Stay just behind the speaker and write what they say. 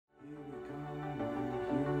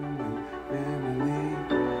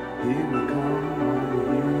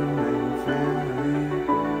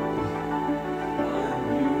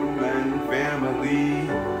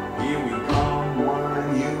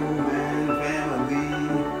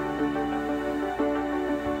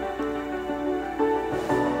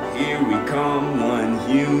come one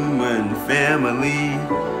human family.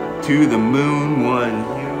 To the moon, one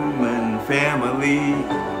human family.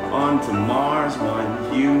 Onto Mars,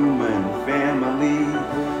 one human family.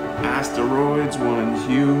 Asteroids, one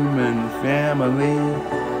human family.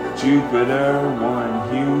 Jupiter, one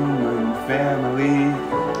human family.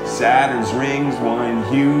 Saturn's rings, one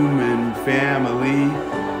human family.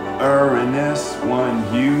 Uranus, one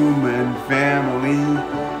human family.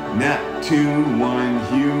 Neptune, one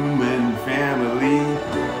human family.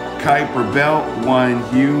 Kuiper Belt, one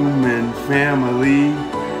human family.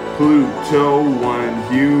 Pluto,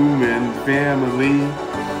 one human family.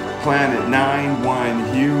 Planet 9,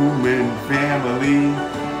 one human family.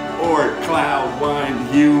 Oort cloud, one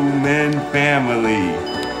human family.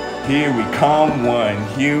 Here we come, one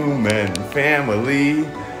human family.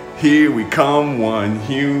 Here we come, one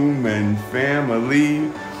human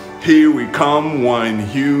family. Here we come, one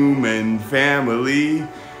human family.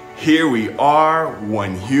 Here we are,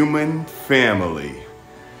 one human family.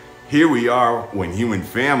 Here we are, one human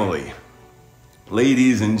family.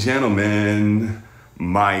 Ladies and gentlemen,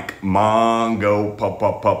 Mike Mongo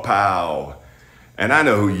pow. And I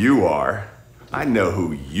know who you are. I know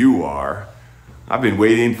who you are. I've been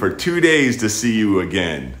waiting for 2 days to see you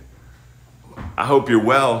again. I hope you're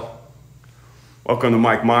well. Welcome to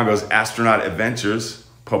Mike Mongo's Astronaut Adventures.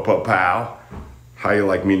 Pow. How you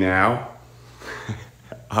like me now?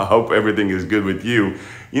 I hope everything is good with you.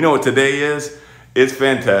 You know what today is? It's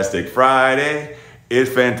Fantastic Friday. It's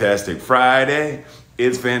Fantastic Friday.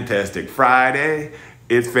 It's Fantastic Friday.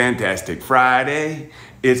 It's Fantastic Friday.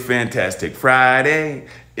 It's Fantastic Friday.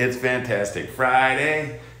 It's Fantastic Friday.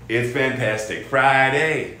 It's Fantastic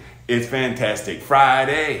Friday. It's Fantastic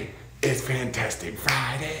Friday. It's Fantastic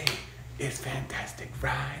Friday. It's Fantastic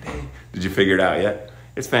Friday. Did you figure it out yet?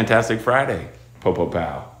 It's Fantastic Friday.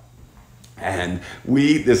 Pow. And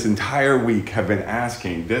we, this entire week, have been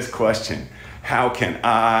asking this question. How can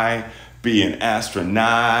I be an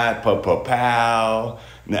astronaut? Pow.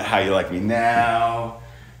 How you like me now?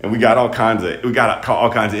 And we got all kinds of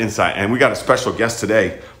insight. And we got a special guest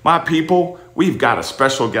today. My people, we've got a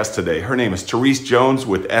special guest today. Her name is Therese Jones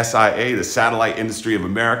with S.I.A, the Satellite Industry of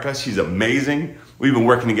America. She's amazing. We've been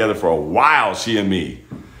working together for a while, she and me.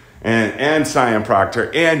 And Cyan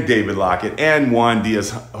Proctor, and David Lockett, and Juan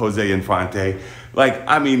Diaz Jose Infante. Like,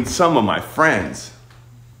 I mean, some of my friends.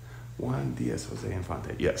 Juan Diaz Jose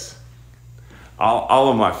Infante, yes.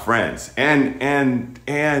 All of my friends. And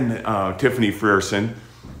Tiffany Frierson.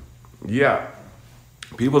 Yeah.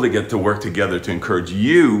 People that get to work together to encourage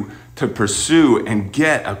you to pursue and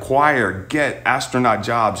get astronaut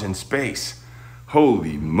jobs in space.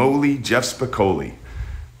 Holy moly, Jeff Spicoli.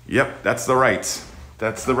 Yep, that's the rights.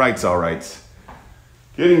 That's the rights, all rights.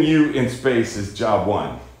 Getting you in space is job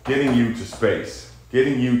one. Getting you to space.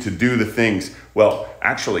 Getting you to do the things. Well,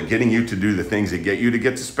 actually, getting you to do the things that get you to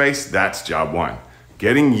get to space, that's job one.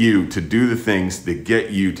 Getting you to do the things that get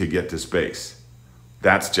you to get to space.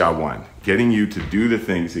 That's job one. Getting you to do the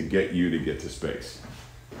things that get you to get to space.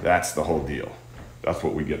 That's the whole deal. That's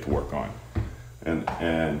what we get to work on.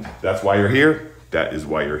 And that's why you're here. That is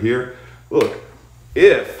why you're here. Look,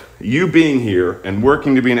 if you being here and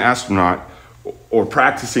working to be an astronaut or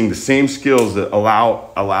practicing the same skills that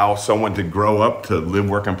allow someone to grow up to live,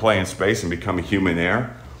 work, and play in space and become a human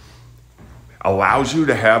heir, allows you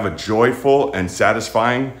to have a joyful and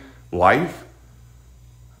satisfying life,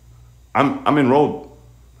 I'm enrolled.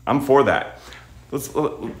 I'm for that. Let's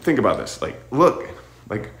think about this.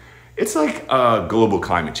 It's like global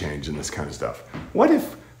climate change and this kind of stuff. What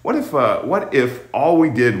if all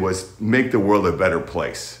we did was make the world a better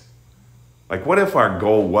place? Like, what if our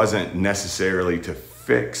goal wasn't necessarily to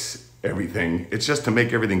fix everything? It's just to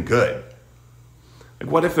make everything good.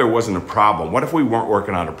 Like, what if there wasn't a problem? What if we weren't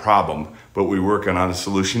working on a problem, but we were working on a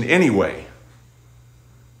solution anyway?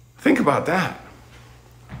 Think about that.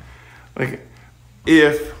 Like,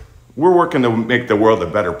 if we're working to make the world a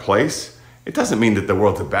better place, it doesn't mean that the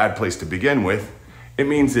world's a bad place to begin with. It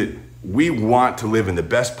means that we want to live in the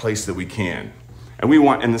best place that we can. And we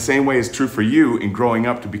want, in the same way is true for you in growing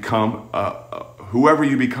up, to become whoever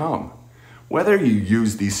you become. Whether you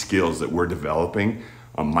use these skills that we're developing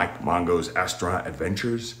on Mike Mongo's Astronaut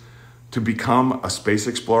Adventures to become a space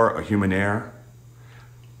explorer, a human heir,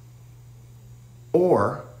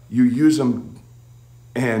 or you use them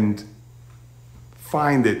and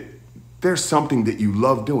find that there's something that you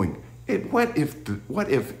love doing. What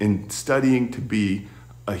if in studying to be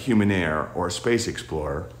a human heir or a space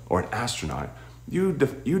explorer or an astronaut, you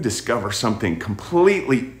discover something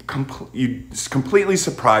completely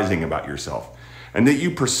surprising about yourself, and that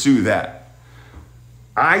you pursue that.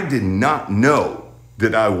 I did not know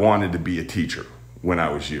that I wanted to be a teacher when I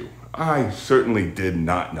was you. I certainly did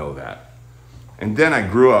not know that. And then I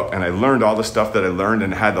grew up and I learned all the stuff that I learned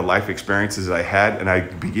and had the life experiences that I had, and I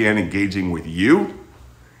began engaging with you.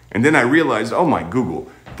 And then I realized, oh my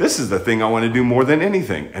Google, this is the thing I want to do more than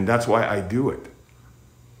anything. And that's why I do it.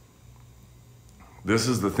 This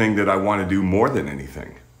is the thing that I want to do more than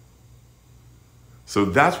anything. So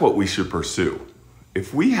that's what we should pursue.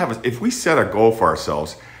 If we set a goal for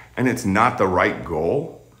ourselves and it's not the right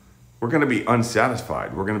goal, we're going to be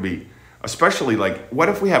unsatisfied. We're going to be, especially like, what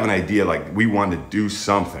if we have an idea like we want to do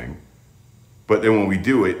something, but then when we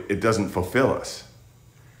do it, it doesn't fulfill us?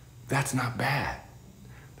 That's not bad.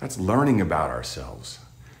 That's learning about ourselves.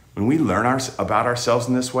 When we learn about ourselves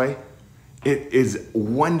in this way, it is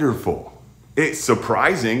wonderful. It's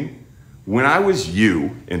surprising. When I was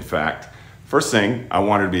you, in fact, first thing, I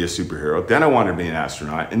wanted to be a superhero, then I wanted to be an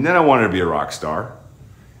astronaut, and then I wanted to be a rock star.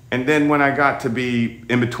 And then when I got to be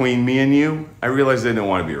in between me and you, I realized I didn't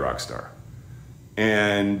want to be a rock star.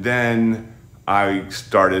 And then I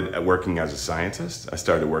started working as a scientist. I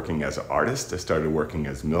started working as an artist. I started working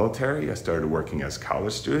as military. I started working as a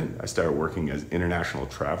college student. I started working as international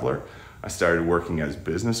traveler. I started working as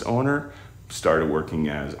business owner. Started working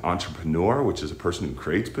as entrepreneur, which is a person who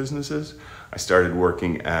creates businesses. I started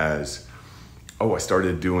working as, I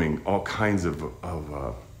started doing all kinds of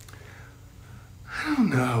I don't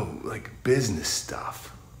know, like business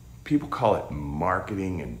stuff. People call it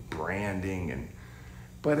marketing and branding,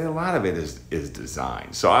 but a lot of it is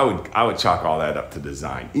design. So I would chalk all that up to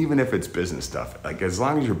design, even if it's business stuff. Like as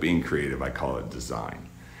long as you're being creative, I call it design.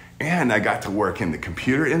 And I got to work in the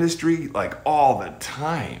computer industry like all the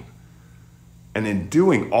time. And in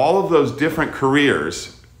doing all of those different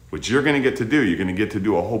careers, which you're gonna get to do, you're gonna get to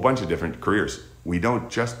do a whole bunch of different careers. We don't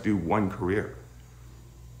just do one career.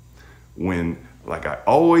 Like I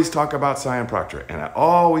always talk about S.I.A. Proctor, and I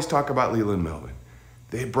always talk about Leland Melvin.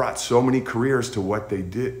 They brought so many careers to what they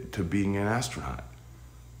did to being an astronaut.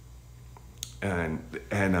 And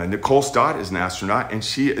Nicole Stott is an astronaut, and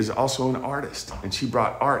she is also an artist, and she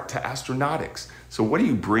brought art to astronautics. So what are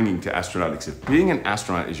you bringing to astronautics? If being an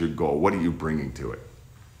astronaut is your goal, what are you bringing to it?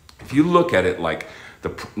 If you look at it like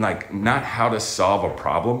not how to solve a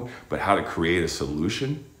problem, but how to create a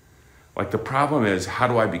solution. Like the problem is, how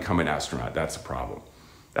do I become an astronaut? That's the problem.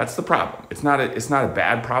 That's the problem. It's not a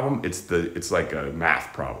bad problem. It's like a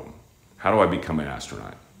math problem. How do I become an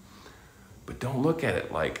astronaut? But don't look at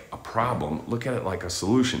it like a problem. Look at it like a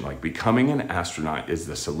solution. Like becoming an astronaut is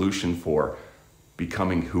the solution for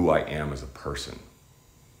becoming who I am as a person.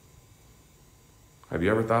 Have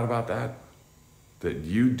you ever thought about that? That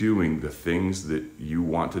you doing the things that you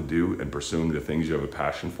want to do and pursuing the things you have a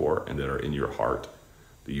passion for and that are in your heart,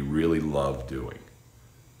 that you really love doing.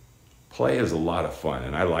 Play is a lot of fun,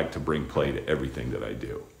 and I like to bring play to everything that I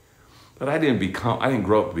do. But I didn't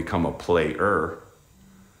grow up to become a player.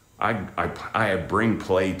 I bring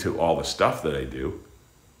play to all the stuff that I do.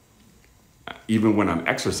 Even when I'm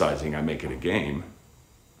exercising, I make it a game.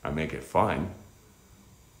 I make it fun.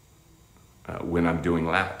 When I'm doing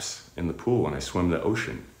laps in the pool and I swim the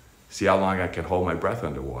ocean, see how long I can hold my breath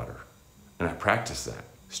underwater. And I practice that.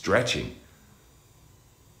 Stretching.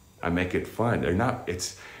 I make it fun.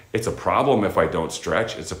 It's a problem if I don't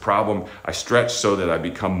stretch. It's a problem. I stretch so that I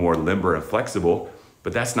become more limber and flexible,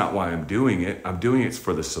 but that's not why I'm doing it. I'm doing it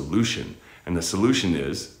for the solution. And the solution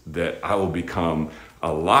is that I'll be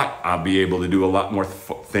able to do a lot more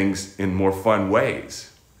things in more fun ways.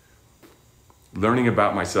 Learning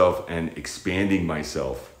about myself and expanding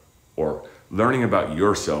myself, or learning about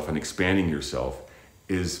yourself and expanding yourself,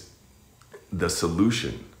 is the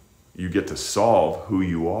solution. You get to solve who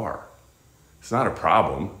you are. It's not a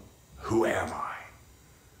problem. Who am I?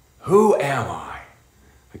 Who am I?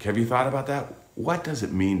 Like, have you thought about that? What does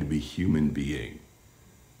it mean to be a human being?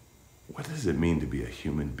 What does it mean to be a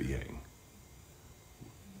human being?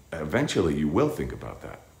 Eventually, you will think about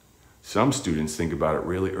that. Some students think about it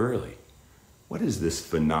really early. What is this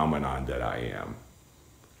phenomenon that I am?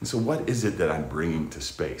 And so what is it that I'm bringing to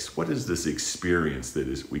space? What is this experience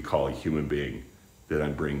that we call a human being that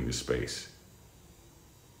I'm bringing to space?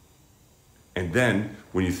 And then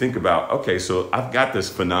when you think about, okay, so I've got this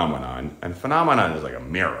phenomenon, and phenomenon is like a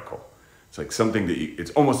miracle. It's like something that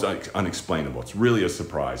it's almost unexplainable. It's really a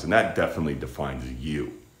surprise, and that definitely defines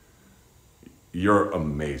you. You're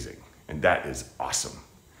amazing, and that is awesome.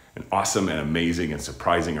 And awesome and amazing and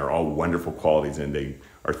surprising are all wonderful qualities, and they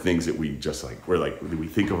are things that we just we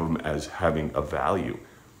think of them as having a value.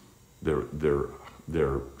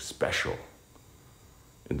 They're special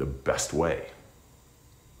in the best way.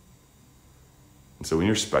 And so when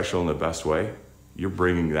you're special in the best way, you're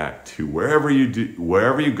bringing that to wherever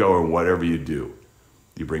you go and whatever you do.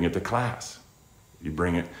 You bring it to class. You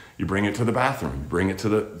bring it to the bathroom. You bring it to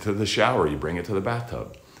the shower. You bring it to the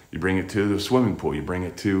bathtub. You bring it to the swimming pool. You bring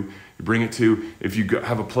it to if you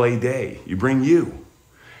have a play day. You bring you.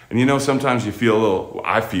 And you know, sometimes you feel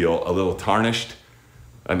I feel a little tarnished.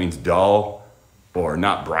 That means dull or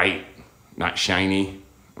not bright, not shiny.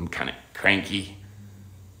 I'm kind of cranky,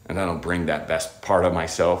 and I don't bring that best part of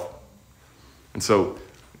myself. And so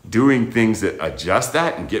doing things that adjust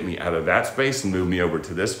that and get me out of that space and move me over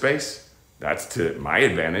to this space, that's to my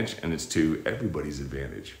advantage, and it's to everybody's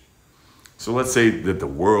advantage. So let's say that the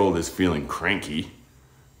world is feeling cranky.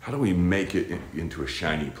 How do we make it into a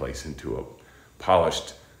shiny place, into a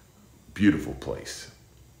polished, beautiful place,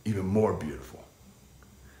 even more beautiful?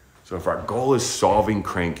 So if our goal is solving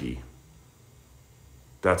cranky,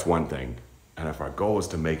 that's one thing. And if our goal is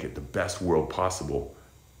to make it the best world possible,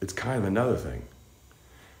 it's kind of another thing.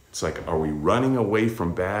 It's like, are we running away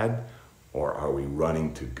from bad or are we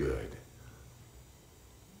running to good?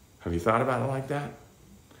 Have you thought about it like that?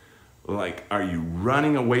 Like, are you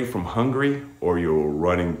running away from hungry or you're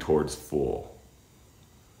running towards full?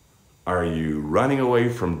 Are you running away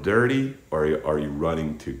from dirty or are you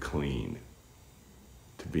running to clean,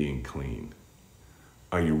 to being clean?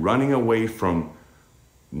 Are you running away from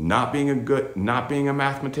not being a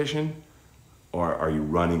mathematician, or are you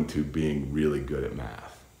running to being really good at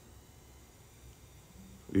math?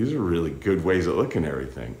 These are really good ways of looking at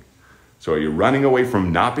everything. So are you running away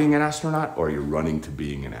from not being an astronaut, or are you running to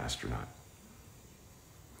being an astronaut?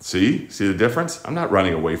 See the difference? I'm not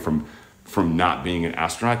running away from not being an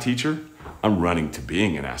astronaut teacher. I'm running to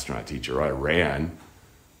being an astronaut teacher. I ran,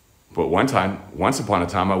 but once upon a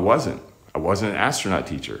time, I wasn't an astronaut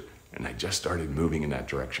teacher, and I just started moving in that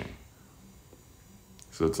direction.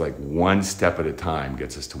 So it's like one step at a time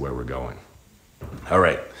gets us to where we're going. All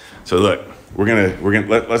right. So look,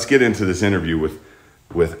 let's get into this interview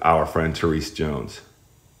with our friend Therese Jones,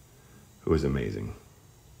 who is amazing.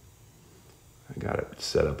 I got it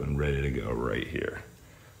set up and ready to go right here.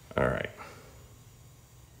 All right.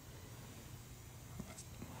 Let's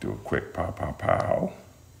do a quick pow.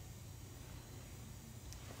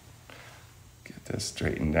 Get this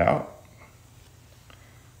straightened out.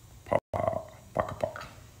 Pow.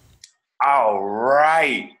 All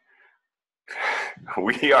right.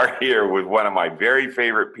 We are here with one of my very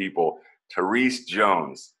favorite people, Therese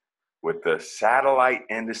Jones, with the Satellite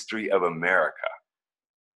Industry of America.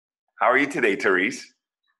 How are you today, Therese?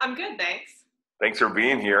 I'm good, thanks. Thanks for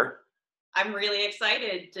being here. I'm really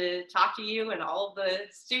excited to talk to you and all the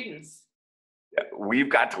students. Yeah, we've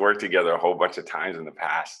got to work together a whole bunch of times in the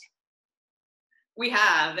past. We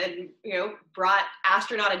have, and brought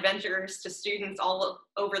astronaut adventures to students all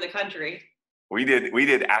over the country. We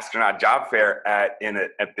did astronaut job fair at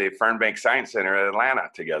the Fernbank Science Center in Atlanta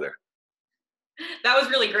together. That was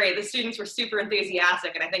really great. The students were super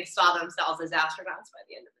enthusiastic, and I think saw themselves as astronauts by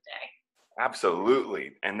the end of the day.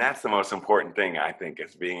 Absolutely. And that's the most important thing, I think,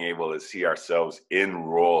 is being able to see ourselves in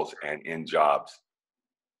roles and in jobs.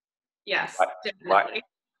 Yes, definitely.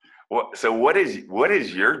 So what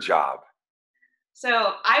is your job?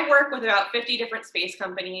 So I work with about 50 different space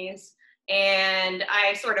companies, and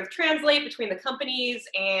I sort of translate between the companies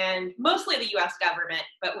and mostly the US government,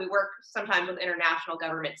 but we work sometimes with international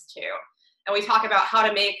governments too. And we talk about how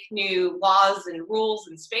to make new laws and rules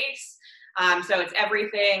in space. So it's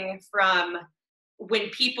everything from when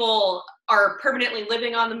people are permanently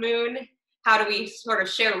living on the moon, how do we sort of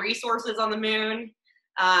share resources on the moon,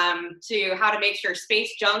 to how to make sure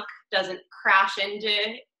space junk doesn't crash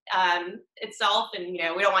into itself. And, we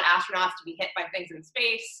don't want astronauts to be hit by things in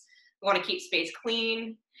space. We want to keep space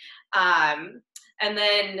clean. And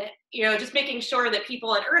then, just making sure that people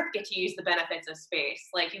on Earth get to use the benefits of space.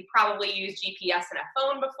 Like, you've probably used GPS in a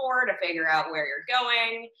phone before to figure out where you're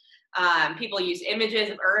going. People use images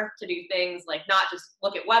of Earth to do things like not just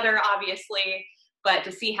look at weather, obviously, but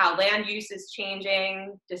to see how land use is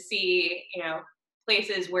changing, to see,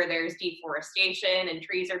 places where there's deforestation and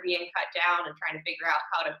trees are being cut down, and trying to figure out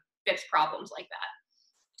how to fix problems like that.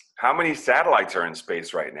 How many satellites are in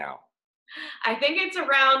space right now? I think it's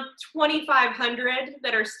around 2,500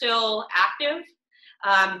 that are still active.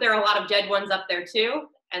 There are a lot of dead ones up there too,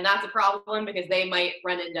 and that's a problem because they might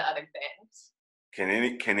run into other things. Can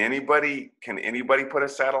anybody put a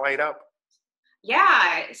satellite up?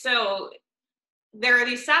 Yeah, so there are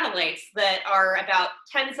these satellites that are about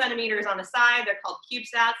 10 centimeters on the side. They're called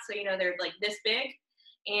CubeSats, so they're like this big.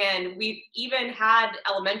 And we've even had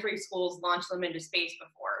elementary schools launch them into space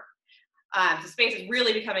before. So space is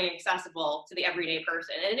really becoming accessible to the everyday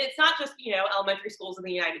person. And it's not just, elementary schools in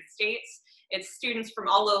the United States. It's students from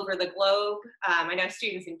all over the globe. I know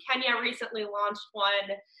students in Kenya recently launched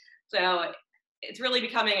one. So it's really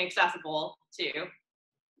becoming accessible too.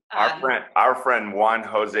 Our friend Juan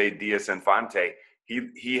Jose Diaz Infante,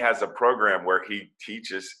 he has a program where he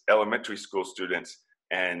teaches elementary school students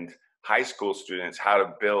and high school students how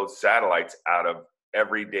to build satellites out of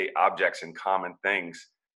everyday objects and common things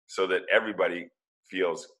so that everybody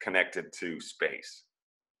feels connected to space.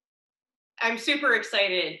 I'm super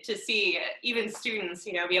excited to see even students,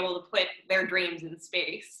 be able to put their dreams in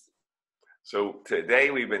space. So today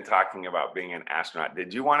we've been talking about being an astronaut.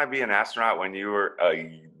 Did you want to be an astronaut when you were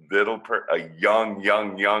a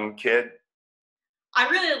young kid? I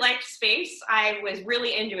really liked space. I was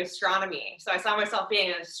really into astronomy. So I saw myself being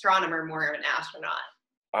an astronomer more than an astronaut.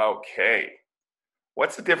 Okay.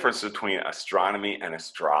 What's the difference between astronomy and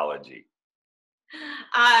astrology?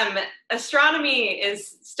 Astronomy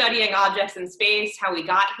is studying objects in space, how we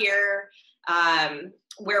got here,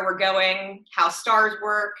 where we're going, how stars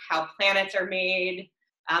work, how planets are made.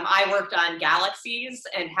 I worked on galaxies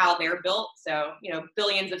and how they're built. So,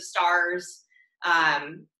 billions of stars,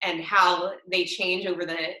 and how they change over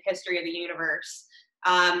the history of the universe.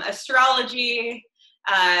 Astrology,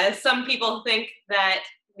 some people think that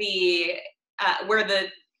where the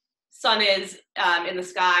sun is in the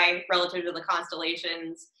sky relative to the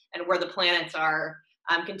constellations and where the planets are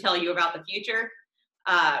can tell you about the future.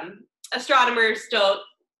 Astronomers don't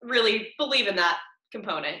really believe in that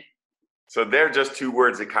component. So they're just two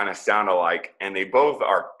words that kind of sound alike, and they both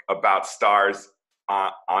are about stars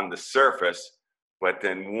on the surface, but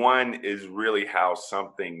then one is really how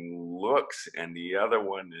something looks, and the other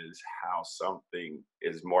one is how something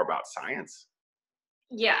is more about science.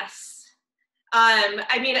 Yes.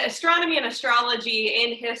 Astronomy and astrology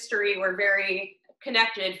in history were very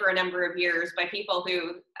connected for a number of years by people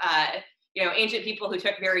who, ancient people who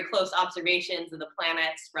took very close observations of the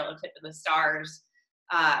planets relative to the stars.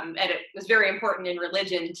 And it was very important in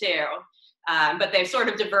religion too. But they've sort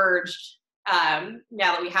of diverged now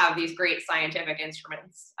that we have these great scientific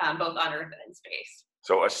instruments, both on Earth and in space.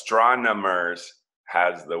 So astronomers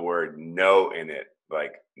has the word "no" in it,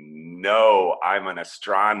 like, no, I'm an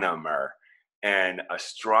astronomer. And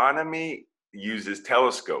astronomy uses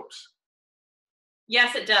telescopes.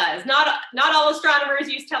 Yes, it does. Not all astronomers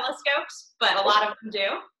use telescopes, but a lot of them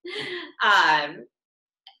do.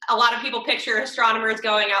 A lot of people picture astronomers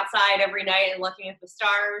going outside every night and looking at the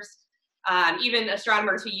stars. Even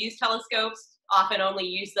astronomers who use telescopes often only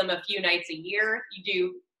use them a few nights a year. You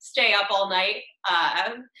do stay up all night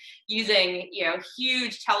using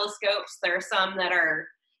huge telescopes. There are some that are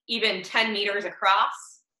even 10 meters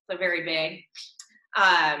across, so very big,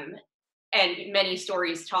 and many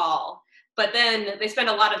stories tall. But then they spend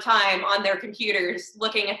a lot of time on their computers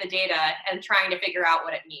looking at the data and trying to figure out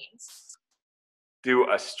what it means. Do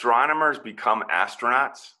astronomers become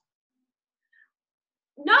astronauts?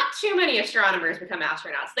 Not too many astronomers become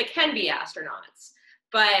astronauts. They can be astronauts,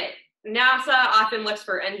 but NASA often looks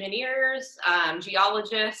for engineers,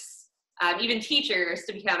 geologists, even teachers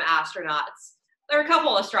to become astronauts. There are a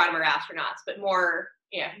couple astronomer astronauts, but more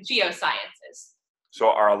geosciences. So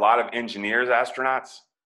are a lot of engineers astronauts?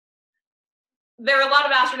 There are a lot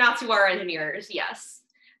of astronauts who are engineers, yes.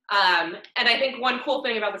 And I think one cool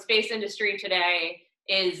thing about the space industry today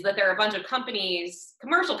is that there are a bunch of companies,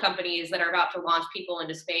 commercial companies, that are about to launch people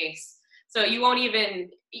into space. So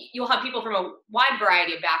you'll have people from a wide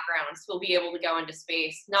variety of backgrounds who will be able to go into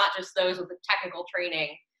space, not just those with the technical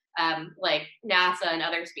training like NASA and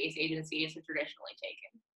other space agencies have traditionally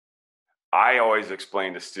taken. I always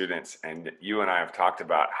explain to students, and you and I have talked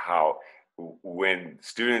about how when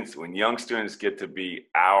young students get to be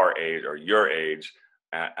our age or your age,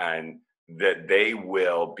 and that they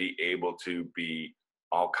will be able to be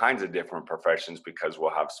all kinds of different professions, because we'll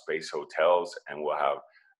have space hotels and we'll have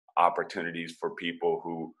opportunities for people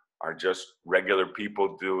who are just regular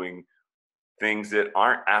people doing things that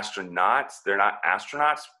aren't astronauts. They're not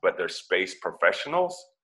astronauts, but they're space professionals.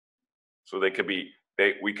 So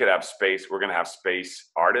we could have space, we're gonna have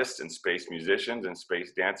space artists and space musicians and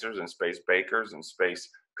space dancers and space bakers and space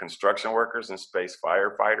construction workers and space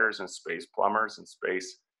firefighters and space plumbers and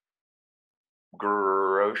space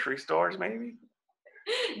grocery stores, maybe?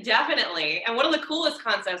 Definitely. And one of the coolest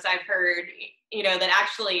concepts I've heard, that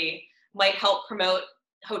actually might help promote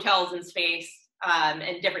hotels in space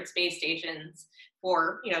and different space stations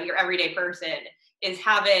for, your everyday person is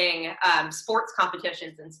having sports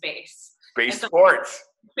competitions in space. Space sports.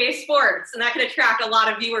 Space sports. And that could attract a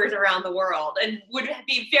lot of viewers around the world and would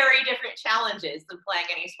be very different challenges than playing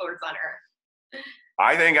any sports on Earth.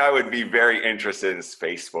 I think I would be very interested in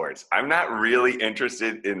space sports. I'm not really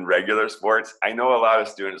interested in regular sports. I know a lot of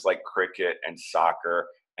students like cricket and soccer,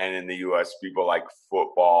 and in the US, people like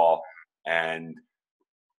football and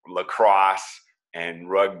lacrosse and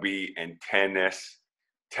rugby and tennis.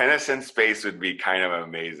 Tennis in space would be kind of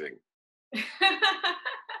amazing.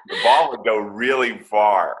 The ball would go really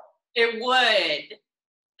far. It would.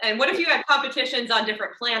 And what if you had competitions on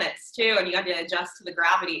different planets too, and you had to adjust to the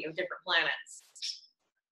gravity of different planets?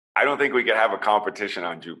 I don't think we could have a competition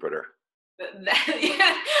on Jupiter.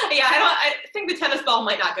 I think the tennis ball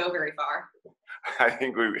might not go very far. I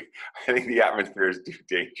think the atmosphere is too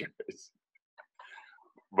dangerous.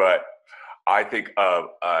 But I think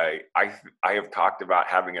I have talked about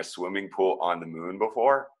having a swimming pool on the moon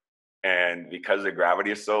before, and because the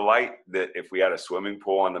gravity is so light, that if we had a swimming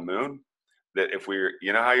pool on the moon, that if we,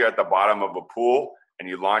 you know how you're at the bottom of a pool and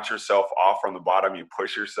you launch yourself off from the bottom, you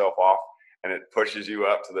push yourself off and it pushes you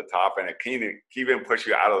up to the top, and it can even push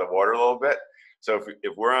you out of the water a little bit. So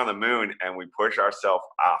if we're on the moon and we push ourselves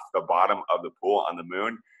off the bottom of the pool on the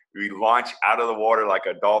moon, we launch out of the water like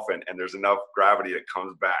a dolphin, and there's enough gravity that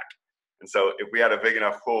comes back. And so if we had a big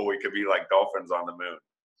enough pool, we could be like dolphins on the moon.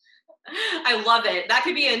 I love it. That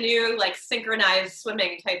could be a new like synchronized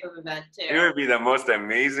swimming type of event too. It would be the most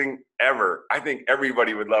amazing ever. I think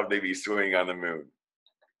everybody would love to be swimming on the moon.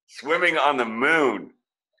 Swimming on the moon.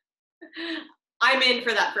 I'm in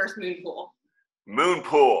for that first moon pool. Moon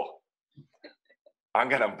pool. I'm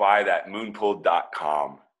going to buy that,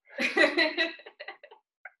 moonpool.com.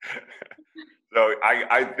 So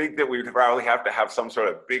I think that we probably have to have some sort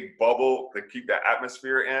of big bubble to keep the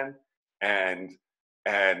atmosphere in. And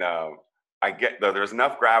I get though there's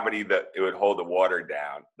enough gravity that it would hold the water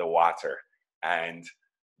down, the water. And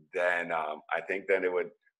then I think that it would,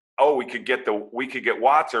 we could get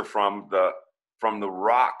water from the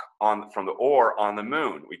rock from the ore on the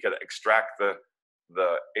moon. We could extract the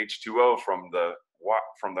H2O from the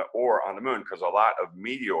ore on the moon, because a lot of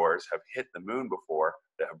meteors have hit the moon before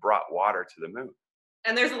that have brought water to the moon.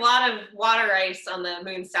 And there's a lot of water ice on the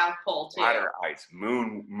moon's south pole too. Water ice,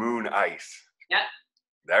 moon ice. Yep.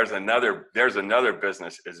 There's another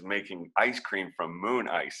business is making ice cream from moon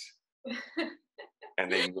ice.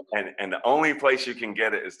 And the only place you can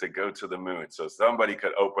get it is to go to the moon. So somebody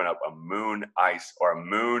could open up a moon ice or a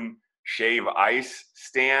moon shave ice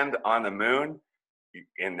stand on the moon.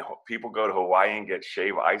 And people go to Hawaii and get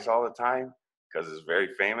shave ice all the time because it's very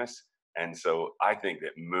famous. And so I think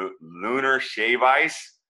that lunar shave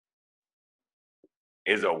ice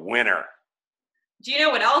is a winner. Do you know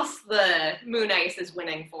what else the moon ice is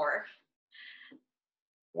winning for?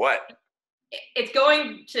 What? It's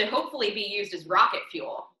going to hopefully be used as rocket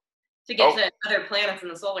fuel to get to other planets in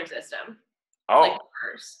the solar system. Like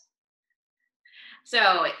Mars.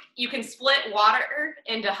 So you can split water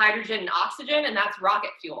into hydrogen and oxygen, and that's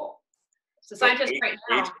rocket fuel. So scientists right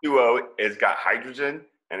now... H2O has got hydrogen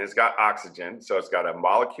and it's got oxygen. So it's got a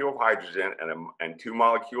molecule of hydrogen and 2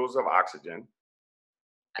 molecules of oxygen.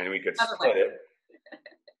 And we could split it.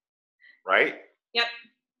 Right? Yep.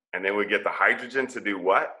 And then we get the hydrogen to do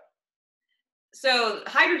what? So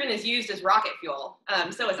hydrogen is used as rocket fuel.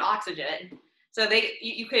 So is oxygen. So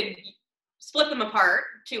you could split them apart,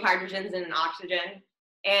 2 hydrogens and an oxygen.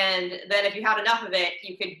 And then if you had enough of it,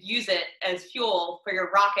 you could use it as fuel for your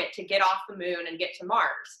rocket to get off the moon and get to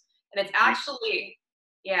Mars. And it's actually,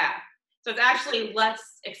 so it's actually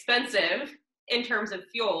less expensive in terms of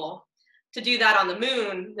fuel to do that on the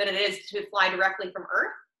moon than it is to fly directly from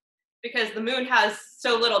Earth, because the moon has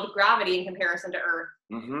so little gravity in comparison to Earth.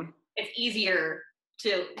 Mm-hmm. It's easier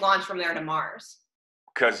to launch from there to Mars.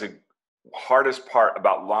 Because the hardest part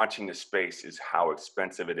about launching to space is how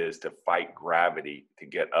expensive it is to fight gravity to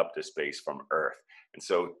get up to space from Earth. And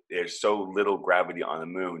so there's so little gravity on the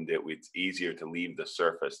moon that it's easier to leave the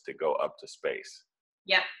surface to go up to space.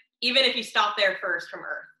 Yep. Even if you stop there first from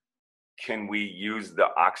Earth. Can we use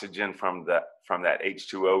the oxygen from that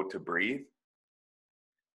H2O to breathe?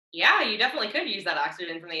 Yeah, you definitely could use that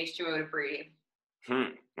oxygen from the H2O to breathe.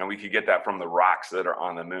 And we could get that from the rocks that are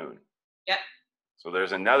on the moon. Yep. So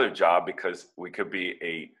there's another job, because we could be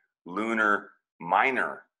a lunar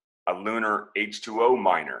miner, a lunar H2O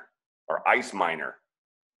miner or ice miner.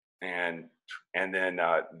 And then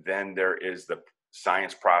there is the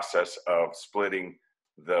science process of splitting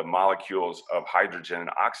the molecules of hydrogen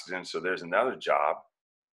and oxygen. So there's another job.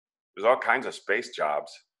 There's all kinds of space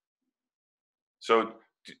jobs. So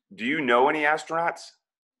do you know any astronauts?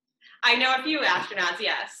 I know a few astronauts,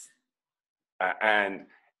 yes. And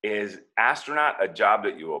Is astronaut a job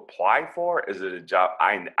that you apply for? Is it a job?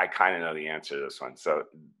 I kind of know the answer to this one. So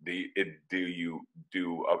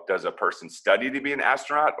does a person study to be an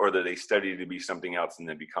astronaut, or do they study to be something else and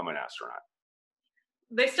then become an astronaut?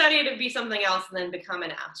 They study to be something else and then become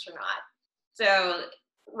an astronaut. So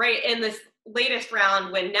right in this latest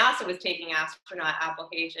round, when NASA was taking astronaut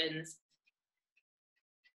applications,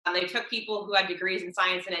 they took people who had degrees in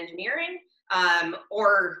science and engineering,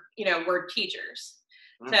 or were teachers.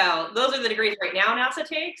 So those are the degrees right now NASA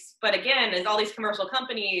takes. But again, as all these commercial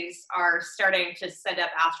companies are starting to send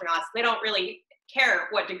up astronauts, they don't really care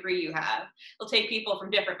what degree you have. They'll take people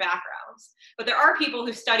from different backgrounds. But there are people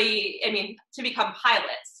who study, to become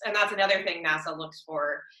pilots. And that's another thing NASA looks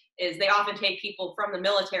for, is they often take people from the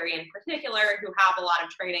military in particular who have a lot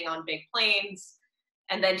of training on big planes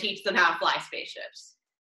and then teach them how to fly spaceships.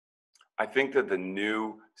 I think that the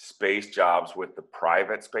new space jobs with the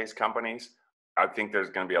private space companies, I think there's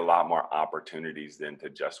going to be a lot more opportunities than to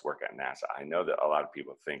just work at NASA. I know that a lot of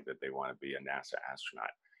people think that they want to be a NASA astronaut,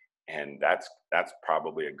 and that's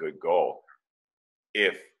probably a good goal.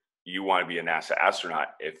 If you want to be a NASA astronaut,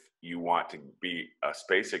 if you want to be a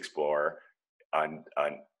space explorer,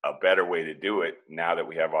 a better way to do it, now that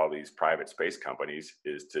we have all these private space companies,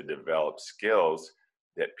 is to develop skills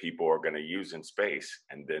that people are going to use in space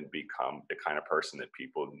and then become the kind of person that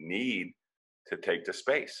people need to take to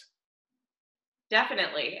space.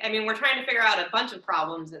 Definitely. We're trying to figure out a bunch of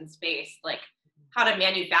problems in space, like how to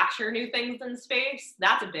manufacture new things in space.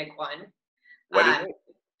 That's a big one. What is it?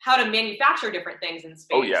 How to manufacture different things in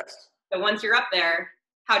space. Oh, yes. So once you're up there,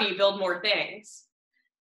 how do you build more things?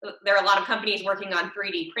 There are a lot of companies working on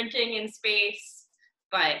 3D printing in space,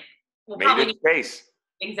 but we'll Made in space.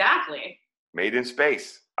 Exactly. Made in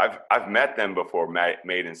space. I've met them before,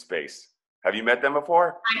 Made in Space. Have you met them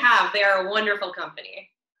before? I have. They are a wonderful company.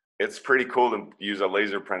 It's pretty cool to use a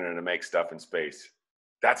laser printer to make stuff in space.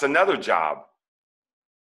 That's another job.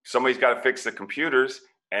 Somebody's got to fix the computers,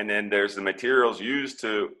 and then there's the materials used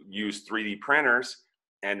to use 3D printers,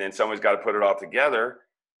 and then somebody's got to put it all together.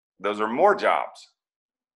 Those are more jobs.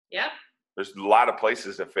 Yep. There's a lot of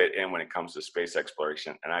places to fit in when it comes to space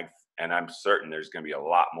exploration, and I'm certain there's going to be a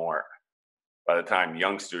lot more by the time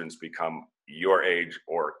young students become your age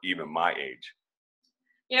or even my age.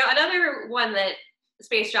 Another one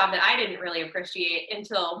space job that I didn't really appreciate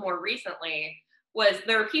until more recently was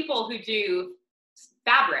there are people who do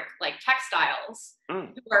fabric, like textiles, who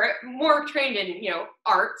are more trained in,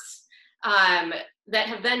 arts, that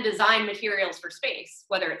have then designed materials for space,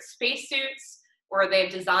 whether it's spacesuits or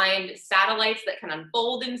they've designed satellites that can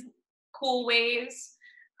unfold in cool ways.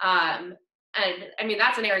 And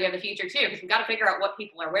that's an area of the future too, because we've got to figure out what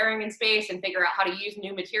people are wearing in space and figure out how to use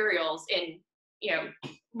new materials in,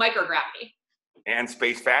 microgravity. And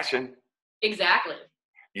space fashion. Exactly.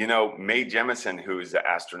 Mae Jemison, who is the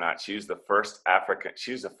astronaut, she was the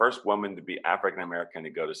first woman to be African-American to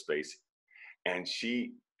go to space. And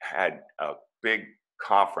she had a big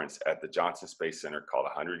conference at the Johnson Space Center called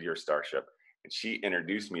 100-Year Starship. And she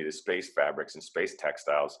introduced me to space fabrics and space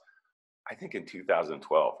textiles, I think in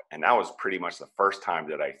 2012. And that was pretty much the first time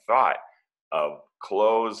that I thought of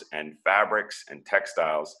clothes and fabrics and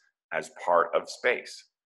textiles as part of space.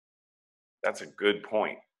 That's a good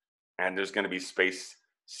point. And there's going to be space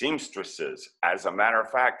seamstresses. As a matter of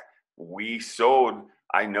fact,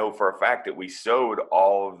 I know for a fact that we sewed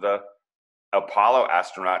all of the Apollo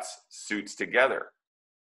astronauts' suits together.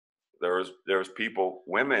 There was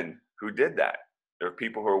women who did that. There are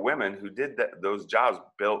people who are women who did those jobs,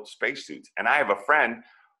 built spacesuits. And I have a friend,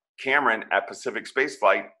 Cameron, at Pacific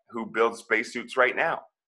Spaceflight, who builds spacesuits right now.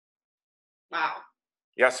 Wow.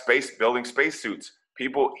 Yeah, building spacesuits.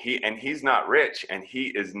 He's not rich, and he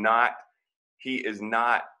is not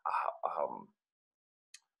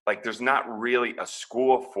like, there's not really a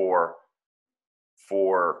school for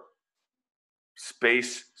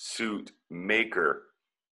spacesuit maker,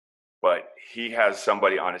 but he has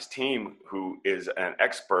somebody on his team who is an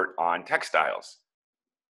expert on textiles.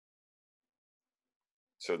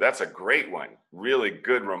 So that's a great one. Really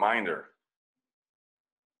good reminder.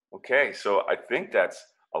 Okay, so I think that's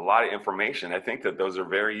a lot of information. I think that those are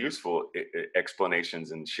very useful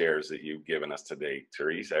explanations and shares that you've given us today,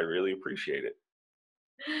 Therese. I really appreciate it.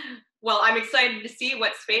 Well, I'm excited to see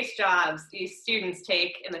what space jobs these students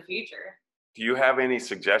take in the future. Do you have any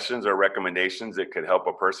suggestions or recommendations that could help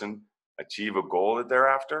a person achieve a goal that they're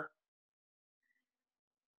after?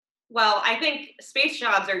 Well, I think space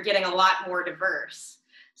jobs are getting a lot more diverse.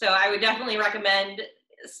 So I would definitely recommend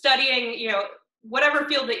studying, whatever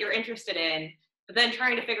field that you're interested in, but then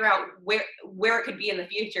trying to figure out where it could be in the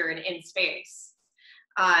future and in space.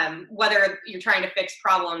 Whether you're trying to fix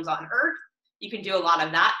problems on Earth, you can do a lot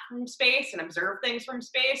of that from space and observe things from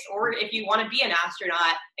space. Or if you want to be an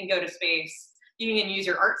astronaut and go to space, you can use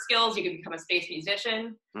your art skills. You can become a space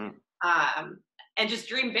musician, and just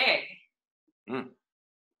dream big.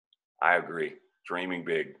 I agree. Dreaming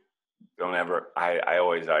big. Don't ever. I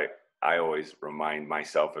always remind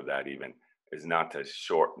myself of that. Even is not to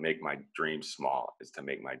make my dreams small. Is to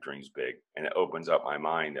make my dreams big, and it opens up my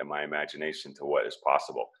mind and my imagination to what is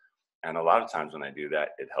possible. And a lot of times when I do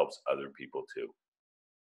that, it helps other people too.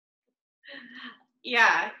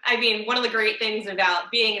 Yeah, I mean, one of the great things about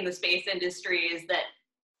being in the space industry is that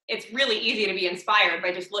it's really easy to be inspired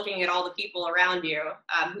by just looking at all the people around you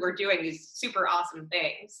who are doing these super awesome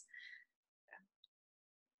things.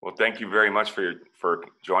 Well, thank you very much for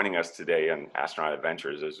joining us today on Astronaut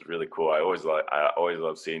Adventures. It was really cool. I always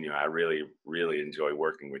love seeing you. I really enjoy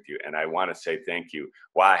working with you. And I want to say thank you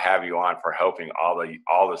while I have you on for helping all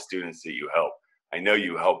the students that you help. I know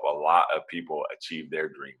you help a lot of people achieve their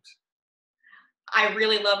dreams. I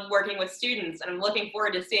really love working with students, and I'm looking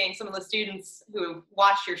forward to seeing some of the students who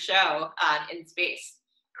watch your show in space.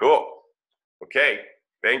 Cool. Okay.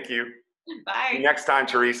 Thank you. Bye. See you next time,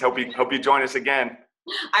 Therese. Hope you join us again.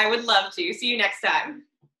 I would love to. See you next time.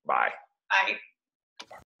 Bye. Bye.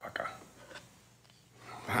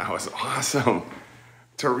 That was awesome.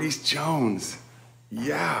 Therese Jones.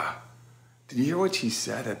 Yeah. Did you hear what she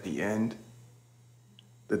said at the end?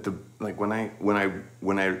 That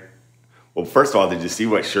well, first of all, did you see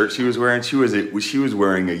what shirt she was wearing? She was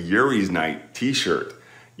wearing a Yuri's Night t-shirt.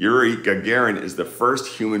 Yuri Gagarin is the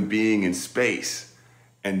first human being in space.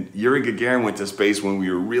 And Yuri Gagarin went to space when we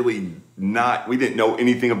didn't know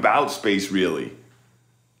anything about space really.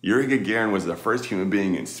 Yuri Gagarin was the first human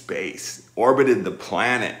being in space, orbited the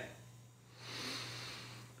planet.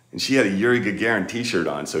 And she had a Yuri Gagarin t-shirt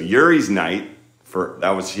on. So Yuri's Night,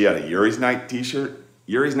 she had a Yuri's Night t-shirt.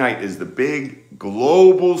 Yuri's Night is the big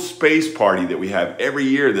global space party that we have every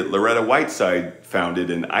year that Loretta Whiteside founded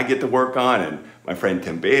and I get to work on, and my friend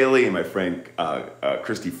Tim Bailey and my friend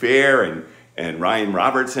Christy Fair and Ryan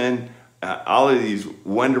Robertson. All of these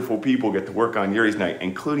wonderful people get to work on Yuri's Night,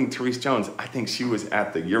 including Therese Jones. I think she was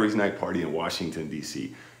at the Yuri's Night party in Washington,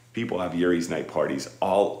 D.C. People have Yuri's Night parties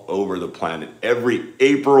all over the planet every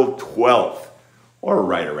April 12th, or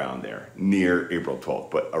right around there, near April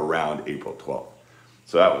 12th, but around April 12th.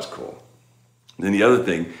 So that was cool. Then the other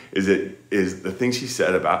thing is the thing she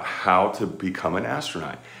said about how to become an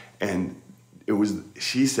astronaut. And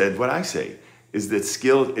she said what I say, is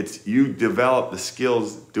that you develop the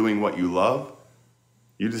skills doing what you love.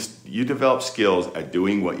 You develop skills at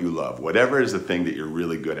doing what you love, whatever is the thing that you're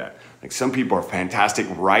really good at. Like some people are fantastic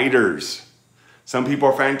writers. Some people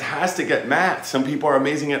are fantastic at math. Some people are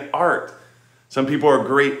amazing at art. Some people are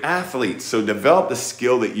great athletes. So develop the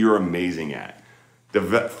skill that you're amazing at.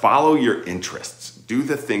 Follow your interests. Do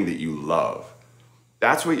the thing that you love.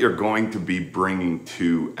 That's what you're going to be bringing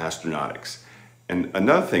to astronautics. And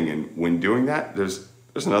another thing, when doing that, there's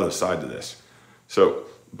another side to this. So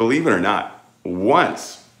believe it or not,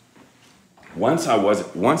 once I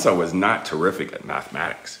was not terrific at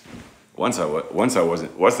mathematics. Once I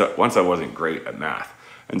wasn't great at math,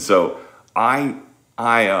 and so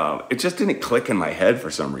it just didn't click in my head for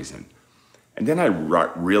some reason. And then I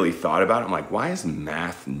really thought about it. I'm like, why is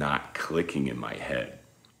math not clicking in my head?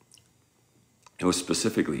 It was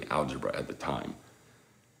specifically algebra at the time.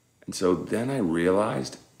 And so then I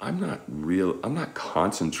realized I'm not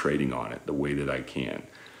concentrating on it the way that I can.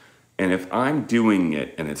 And if I'm doing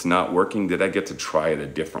it and it's not working, then I get to try it a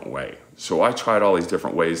different way. So I tried all these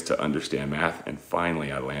different ways to understand math, and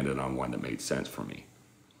finally I landed on one that made sense for me.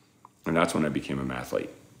 And that's when I became a mathlete.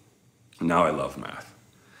 Now I love math.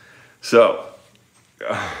 So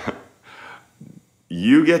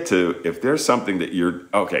you get to, if there's something that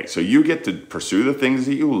so you get to pursue the things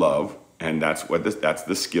that you love, and that's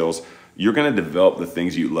the skills. You're going to develop the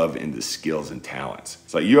things you love into skills and talents.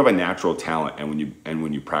 It's like you have a natural talent, and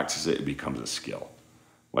when you practice it, it becomes a skill.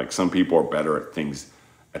 Like some people are better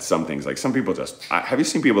at some things. Like some people have you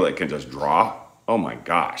seen people that can just draw? Oh my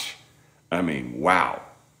gosh. I mean, wow.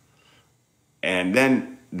 And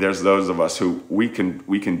then there's those of us who we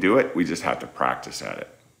can do it. We just have to practice at it.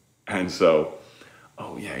 And so,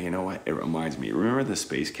 oh yeah, you know what? It reminds me. Remember the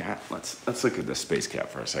space cat? Let's look at the space cat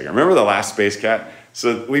for a second. Remember the last space cat?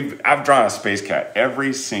 So I've drawn a space cat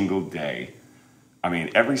every single day. I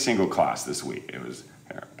mean, every single class this week. It was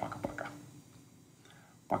here, baka baka,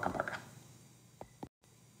 baka baka.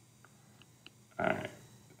 All right.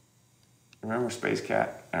 Remember space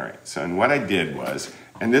cat? All right. So, and what I did was,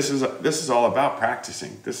 and this is all about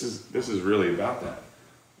practicing. This is really about that.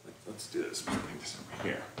 Let's do this. Let's bring this over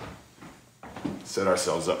set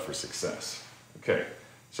ourselves up for success. Okay,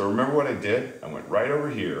 so remember what I did? I went right over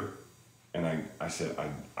here and I said,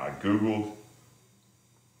 I Googled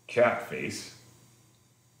cat face.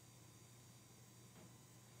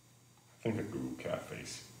 I think I Googled cat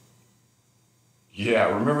face.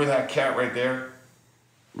 Yeah, remember that cat right there?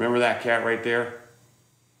 Remember that cat right there?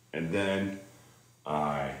 And then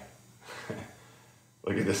I,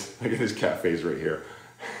 look at this cat face right here.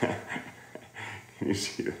 Can you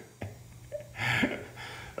see that?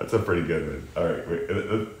 That's a pretty good one. All right,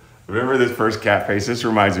 wait. Remember this first cat face? This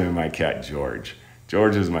reminds me of my cat, George.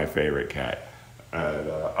 George is my favorite cat.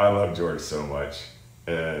 And I love George so much.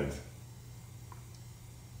 And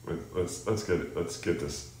let's get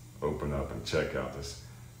this open up and check out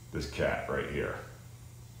this cat right here.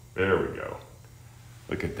 There we go.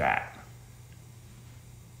 Look at that.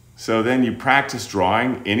 So then you practice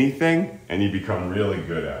drawing anything and you become really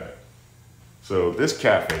good at it. So this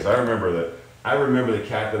cat face, I remember the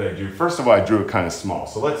cat that I drew. First of all, I drew it kind of small.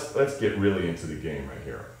 So let's get really into the game right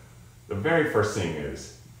here. The very first thing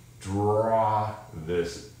is draw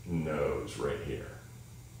this nose right here.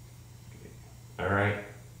 All right?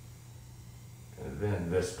 And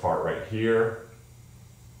then this part right here.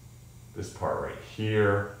 This part right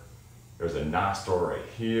here. There's a nostril right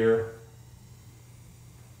here.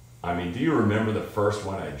 I mean, do you remember the first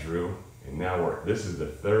one I drew? And now this is the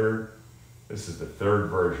third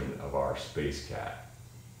version of our space cat.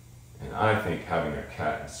 And I think having a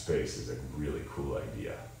cat in space is a really cool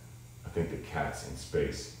idea. I think the cats in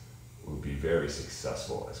space will be very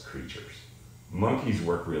successful as creatures. Monkeys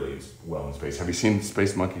work really well in space. Have you seen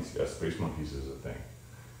space monkeys? Yes, space monkeys is a thing.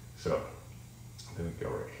 So, then we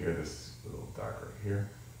go right here, this little dot right here.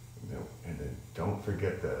 And then don't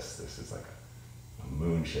forget this. This is like a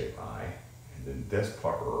moon-shaped eye. And then this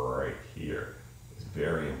part right here is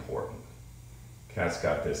very important. Cat's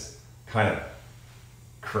got this kind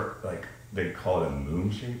of, like they call it a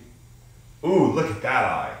moon shape. Ooh, look at that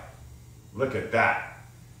eye. Look at that.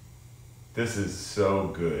 This is so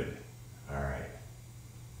good. All right.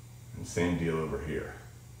 And same deal over here.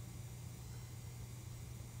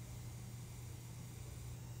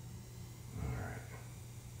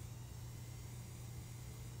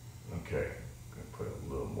 Okay, I'm gonna put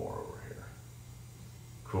a little more over here.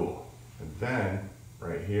 Cool. And then,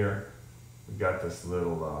 right here, we got this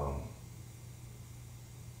little,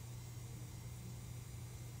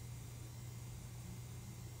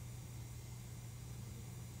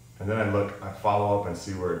 and then I follow up and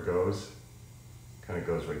see where it goes. Kind of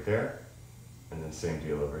goes right there. And then same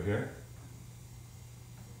deal over here.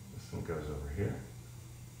 This one goes over here.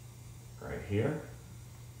 Right here.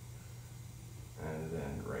 And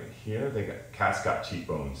then right here, cat's got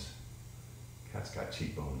cheekbones. Cat's got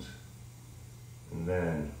cheekbones. And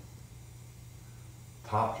then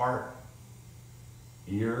top part,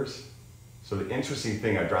 ears. So the interesting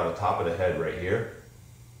thing, I draw the top of the head right here.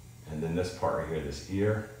 And then this part right here, this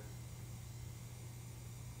ear.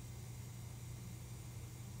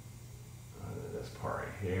 And then this part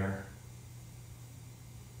right here.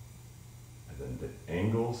 And then the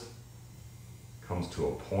angles comes to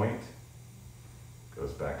a point.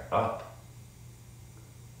 Goes back up,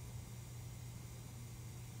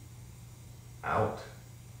 out,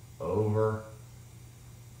 over,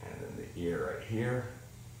 and then the ear right here,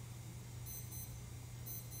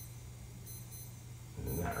 and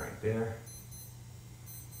then that right there.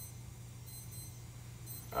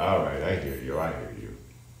 All right, I hear you,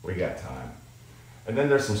 We got time. And then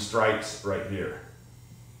there's some stripes right here.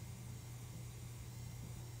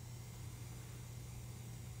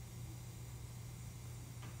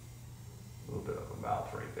 Bit of a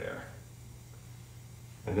mouth right there.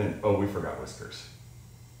 And then, oh, we forgot whiskers.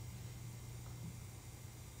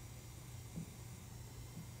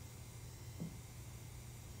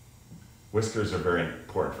 Whiskers are very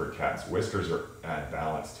important for cats. Whiskers add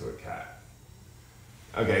balance to a cat.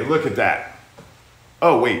 Okay, look at that.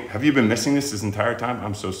 Oh, wait, have you been missing this entire time?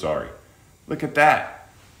 I'm so sorry. Look at that.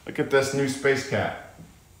 Look at this new space cat.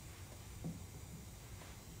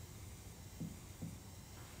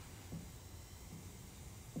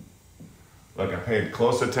 Look, I paid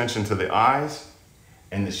close attention to the eyes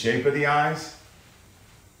and the shape of the eyes.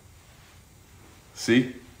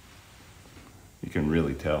 See? You can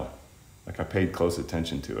really tell. Like I paid close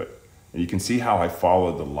attention to it. And you can see how I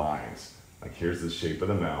followed the lines. Like here's the shape of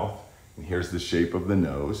the mouth, and here's the shape of the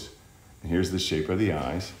nose, and here's the shape of the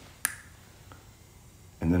eyes,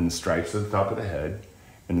 and then the stripes at the top of the head,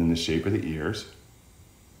 and then the shape of the ears.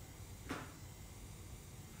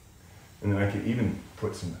 And then I could even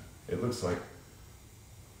put some, it looks like,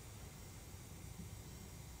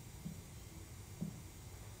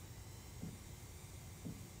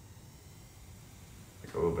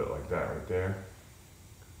 a little bit like that right there.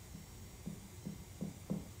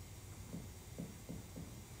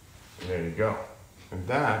 And there you go. And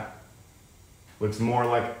that looks more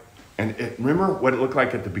like, remember what it looked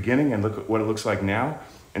like at the beginning and look at what it looks like now?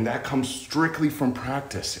 And that comes strictly from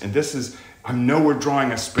practice. And this is, I know we're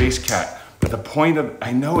drawing a space cat, but the point of,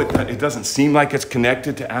 I know it doesn't seem like it's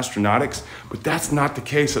connected to astronautics, but that's not the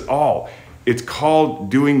case at all. It's called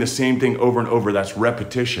doing the same thing over and over. That's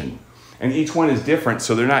repetition. And each one is different,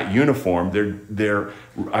 so they're not uniform.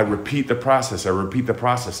 I repeat the process,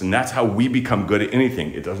 and that's how we become good at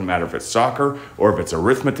anything. It doesn't matter if it's soccer, or if it's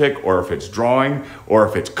arithmetic, or if it's drawing, or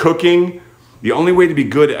if it's cooking. The only way to be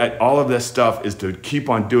good at all of this stuff is to keep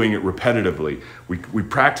on doing it repetitively. We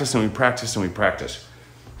practice and we practice and we practice.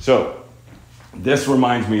 So this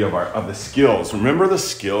reminds me of the skills. Remember the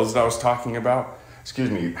skills that I was talking about?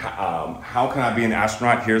 Excuse me, how can I be an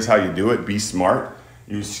astronaut? Here's how you do it. Be smart.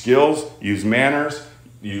 Use skills, use manners,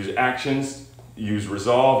 use actions, use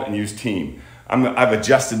resolve, and use team. I've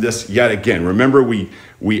adjusted this yet again. Remember, we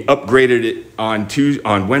upgraded it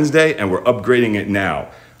on Wednesday, and we're upgrading it now.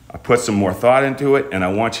 I put some more thought into it, and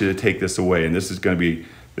I want you to take this away. And this is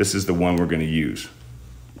the one we're going to use.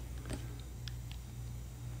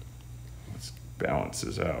 Let's balance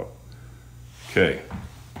this out. Okay,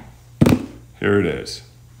 here it is.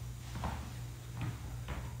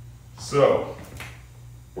 So.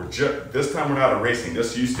 This time we're not erasing.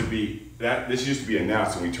 This used to be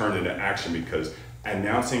announced, and we turned it into action because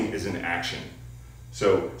announcing is an action.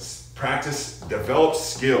 So practice, develop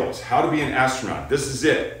skills. How to be an astronaut. This is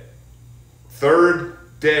it. 3rd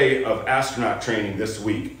day of astronaut training this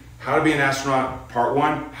week. How to be an astronaut part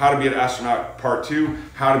 1. How to be an astronaut part 2.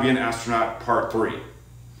 How to be an astronaut part 3.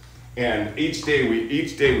 And each day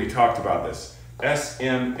we talked about this.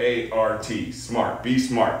 S-M-A-R-T, smart, be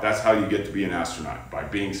smart. That's how you get to be an astronaut, by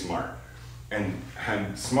being smart. And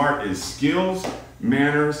smart is skills,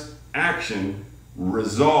 manners, action,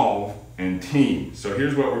 resolve, and team. So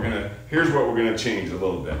here's what we're gonna change a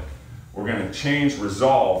little bit. We're gonna change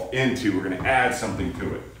resolve into, we're gonna add something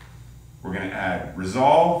to it. We're gonna add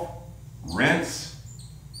resolve, rinse,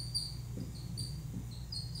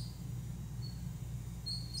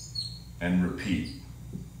 and repeat.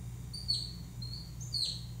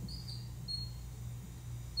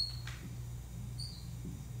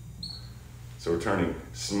 So we're turning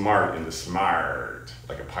smart into smart,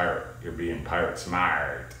 like a pirate. You're being pirate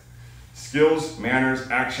smart. Skills,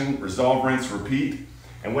 manners, action, resolve, rinse, repeat.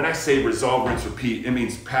 And when I say resolve, rinse, repeat, it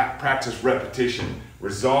means practice repetition.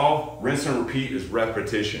 Resolve, rinse, and repeat is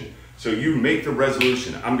repetition. So you make the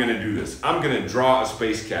resolution. I'm gonna do this. I'm gonna draw a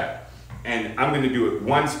space cat. And I'm gonna do it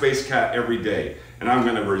 1 space cat every day. And I'm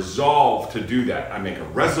gonna resolve to do that. I make a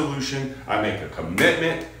resolution, I make a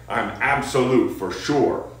commitment, I'm absolute for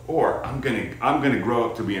sure. Or I'm gonna grow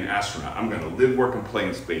up to be an astronaut. I'm gonna live, work, and play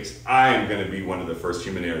in space. I am gonna be one of the first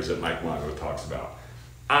human heirs that Mike Mongo talks about.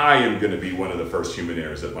 I am gonna be one of the first human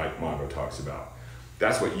heirs that Mike Mongo talks about.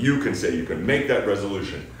 That's what you can say. You can make that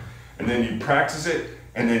resolution. And then you practice it,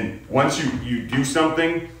 and then once you do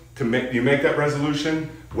something to make that resolution,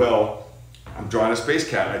 well, I'm drawing a space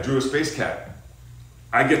cat. I drew a space cat.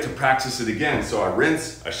 I get to practice it again. So I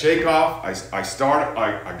rinse, I shake off,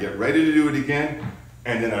 I get ready to do it again,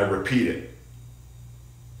 and then I repeat it.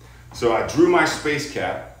 So I drew my space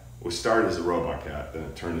cat. It started as a robot cat, then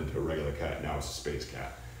it turned into a regular cat, now it's a space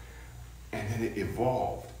cat. And then it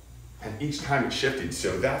evolved. And each time it shifted.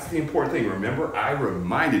 So that's the important thing. Remember, I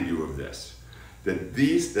reminded you of this. That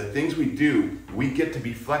the things we do, we get to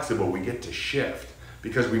be flexible, we get to shift.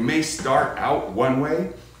 Because we may start out one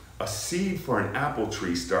way. A seed for an apple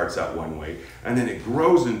tree starts out one way, and then it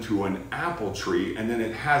grows into an apple tree, and then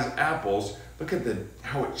it has apples. Look at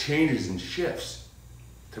how it changes and shifts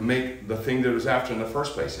to make the thing that it was after in the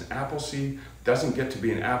first place. An apple seed doesn't get to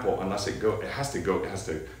be an apple unless it has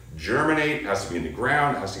to germinate, it has to be in the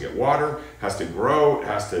ground, it has to get water, it has to grow, it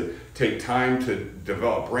has to take time to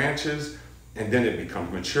develop branches, and then it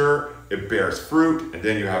becomes mature, it bears fruit, and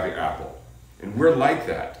then you have your apple. And we're like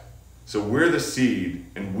that. So we're the seed,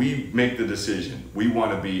 and we make the decision. We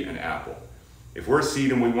want to be an apple. If we're a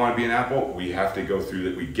seed and we want to be an apple, we have to go through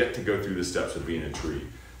that. We get to go through the steps of being a tree.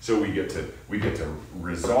 So we get to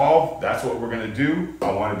resolve. That's what we're going to do.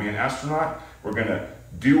 I want to be an astronaut. We're going to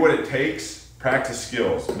do what it takes, practice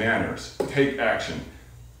skills, manners, take action,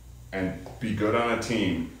 and be good on a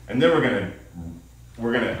team. And then we're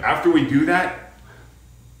gonna after we do that,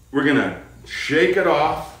 we're gonna shake it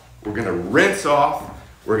off. We're gonna rinse off.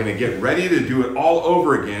 We're gonna get ready to do it all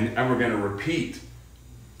over again, and we're gonna repeat.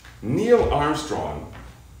 Neil Armstrong,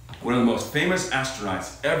 one of the most famous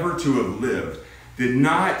astronauts ever to have lived, did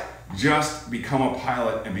not just become a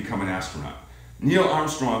pilot and become an astronaut. Neil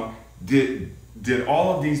Armstrong did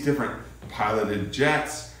all of these different piloted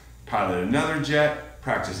jets, piloted another jet,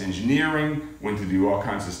 practiced engineering, went to do all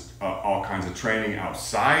kinds of training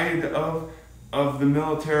outside of the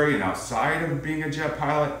military and outside of being a jet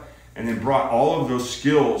pilot, and then brought all of those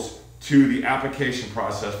skills to the application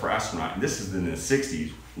process for astronaut. And this is in the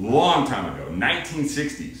 60s, long time ago,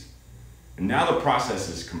 1960s. And now the process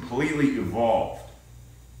is completely evolved.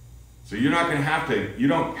 So you don't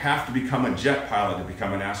have to become a jet pilot to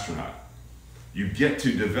become an astronaut. You get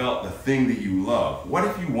to develop the thing that you love. What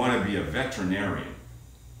if you want to be a veterinarian?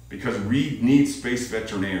 Because we need space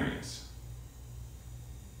veterinarians.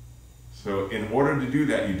 So in order to do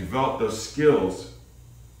that, you develop those skills,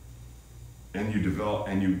 and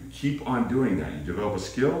you keep on doing that. You develop a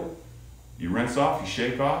skill, you rinse off, you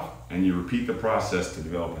shake off, and you repeat the process to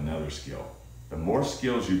develop another skill. The more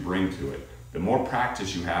skills you bring to it, the more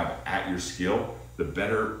practice you have at your skill, the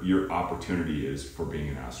better your opportunity is for being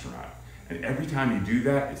an astronaut. And every time you do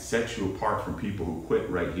that, it sets you apart from people who quit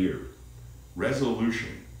right here. Resolution,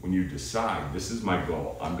 when you decide, this is my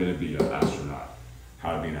goal, I'm going to be an astronaut.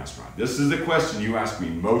 How to be an astronaut. This is the question you ask me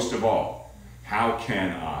most of all. How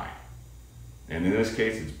can I? And in this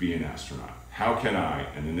case, it's be an astronaut. How can I?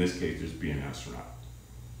 And in this case, it's be an astronaut.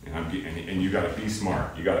 And you got to be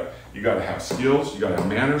smart. You got to have skills. You got to have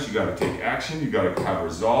manners. You got to take action. You got to have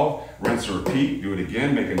resolve. Rinse and repeat. Do it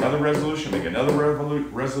again. Make another resolution. Make another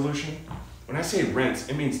resolution. When I say rinse,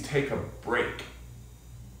 it means take a break.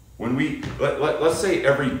 When let's say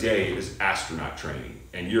every day is astronaut training,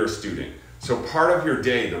 and you're a student. So part of your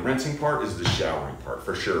day, the rinsing part, is the showering part,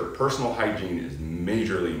 for sure. Personal hygiene is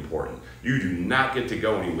majorly important. You do not get to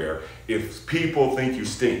go anywhere if people think you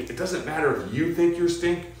stink. It doesn't matter if you think you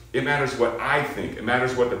stink. It matters what I think. It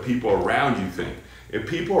matters what the people around you think. If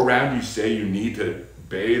people around you say you need to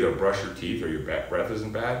bathe or brush your teeth or your breath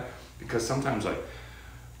isn't bad, because sometimes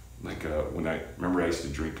when I remember I used to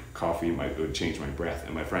drink coffee, it would change my breath,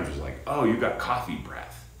 and my friends was like, "Oh, you got coffee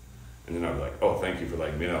breath." And then I'd be like, "Oh, thank you for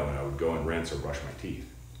letting me know," and I would go and rinse or brush my teeth.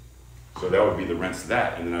 So that would be the rinse to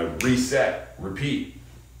that, and then I would reset, repeat.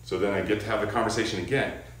 So then I get to have the conversation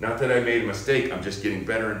again. Not that I made a mistake, I'm just getting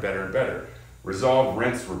better and better and better. Resolve,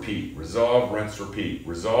 rinse, repeat. Resolve, rinse, repeat.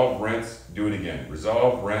 Resolve, rinse, do it again.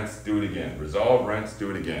 Resolve, rinse, do it again. Resolve, rinse, do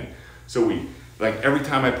it again. So every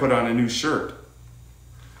time I put on a new shirt,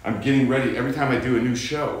 I'm getting ready. Every time I do a new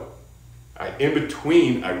show, in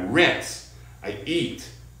between, I rinse, I eat,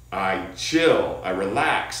 I chill, I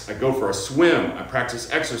relax, I go for a swim, I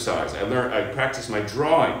practice exercise, I practice my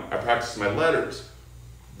drawing, I practice my letters.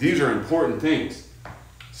 These are important things.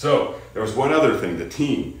 So there was one other thing, the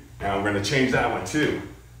team. Now I'm going to change that one too.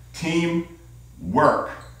 Team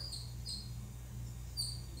work.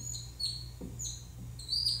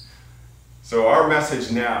 So our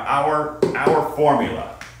message now, our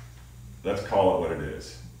formula, let's call it what it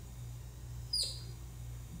is.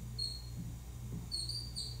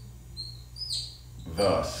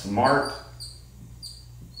 The SMART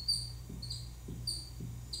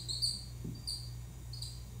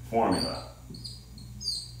formula.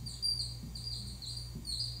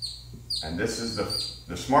 And this is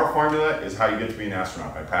the SMART formula is how you get to be an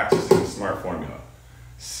astronaut, by practicing the SMART formula.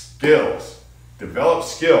 Skills. Develop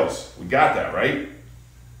skills. We got that, right?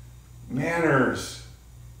 Manners.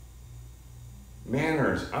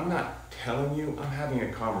 Manners. I'm not telling you, I'm having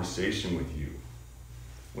a conversation with you.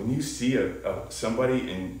 When you see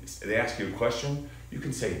somebody and they ask you a question, you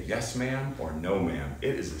can say yes ma'am or no ma'am.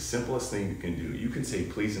 It is the simplest thing you can do. You can say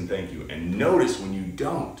please and thank you. And notice when you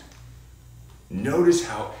don't. Notice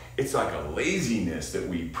how it's like a laziness that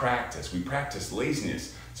we practice. We practice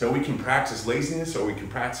laziness. So we can practice laziness or we can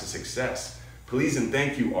practice success. Please and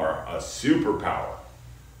thank you are a superpower.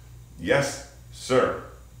 Yes, sir.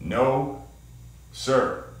 No,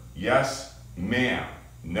 sir. Yes, ma'am.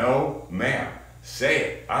 No, ma'am. Say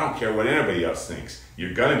it. I don't care what anybody else thinks.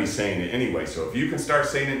 You're going to be saying it anyway. So if you can start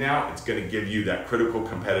saying it now, it's going to give you that critical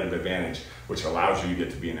competitive advantage, which allows you to get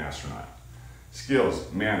to be an astronaut.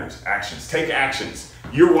 Skills, manners, actions. Take actions.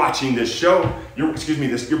 You're watching this show. You're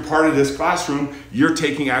part of this classroom. You're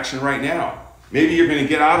taking action right now. Maybe you're going to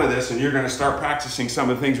get out of this and you're going to start practicing some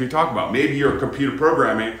of the things we talk about. Maybe you're a computer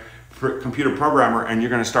programmer and you're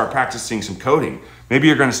going to start practicing some coding. Maybe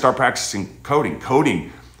you're going to start practicing coding.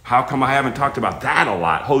 Coding. How come I haven't talked about that a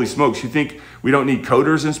lot? Holy smokes, you think we don't need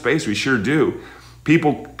coders in space? We sure do.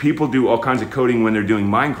 People do all kinds of coding when they're doing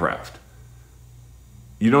Minecraft.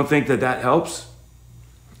 You don't think that helps?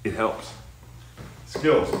 It helps.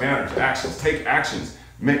 Skills, manners, actions. Take actions.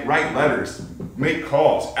 Write letters. Make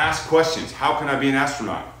calls. Ask questions. How can I be an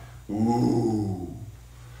astronaut? Ooh.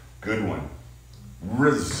 Good one.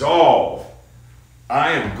 Resolve.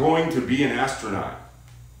 I am going to be an astronaut.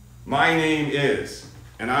 My name is,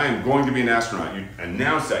 and I am going to be an astronaut. You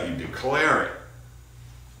announce that, you declare it.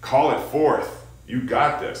 Call it forth. You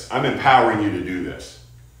got this. I'm empowering you to do this.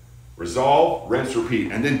 Resolve, rinse,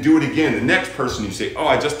 repeat, and then do it again. The next person you say, oh,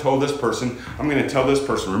 I just told this person, I'm going to tell this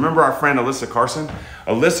person. Remember our friend Alyssa Carson?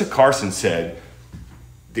 Alyssa Carson said,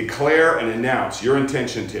 declare and announce your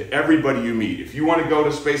intention to everybody you meet. If you want to go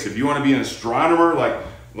to space, if you want to be an astronomer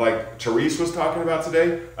like Therese was talking about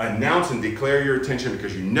today, announce and declare your intention,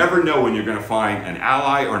 because you never know when you're going to find an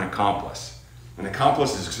ally or an accomplice. An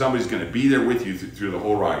accomplice is somebody who's going to be there with you through the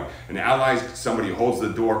whole ride. An ally is somebody who holds the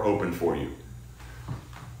door open for you.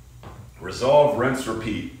 Resolve, rinse,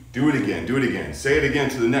 repeat. Do it again, do it again. Say it again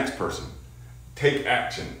to the next person. Take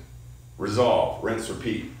action. Resolve, rinse,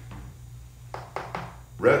 repeat.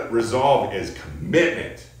 Resolve is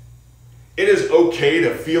commitment. It is okay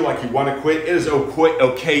to feel like you want to quit. It is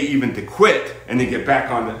okay even to quit and then get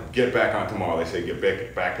back on tomorrow. They say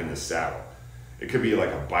get back in the saddle. It could be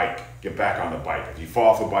like a bike. Get back on the bike. If you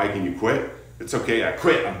fall off a bike and you quit, it's okay. I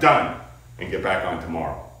quit. I'm done. And get back on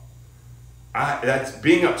tomorrow. That's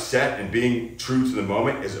being upset and being true to the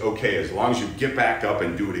moment is okay as long as you get back up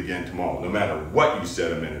and do it again tomorrow, no matter what you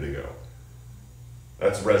said a minute ago.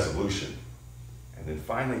 That's resolution. And then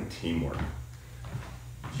finally, teamwork.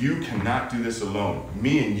 You cannot do this alone.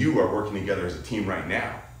 Me and you are working together as a team right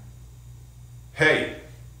now. Hey,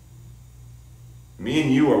 me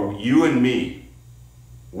and you and me,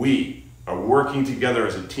 we are working together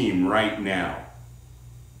as a team right now.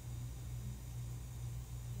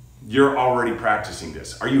 You're already practicing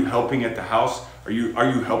this. Are you helping at the house? Are you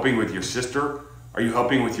helping with your sister? Are you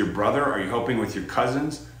helping with your brother? Are you helping with your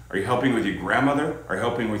cousins? Are you helping with your grandmother? Are you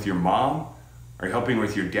helping with your mom? Are you helping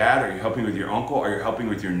with your dad? Are you helping with your uncle? Are you helping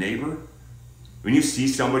with your neighbor? When you see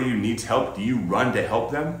somebody who needs help, do you run to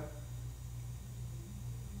help them?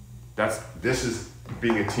 This is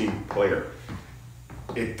being a team player.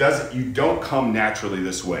 You don't come naturally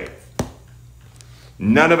this way.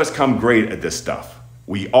 None of us come great at this stuff.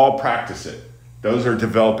 We all practice it. Those are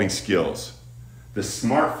developing skills. The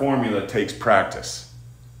SMART formula takes practice.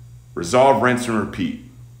 Resolve, rinse, and repeat.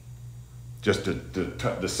 Just to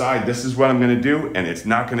decide this is what I'm going to do, and it's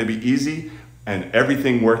not going to be easy, and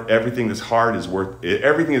everything that's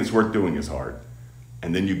worth doing is hard.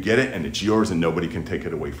 And then you get it, and it's yours, and nobody can take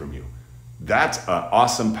it away from you. That's an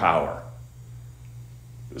awesome power.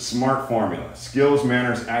 The SMART formula: skills,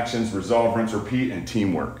 manners, actions, resolve, rinse, repeat, and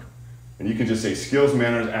teamwork. And you can just say skills,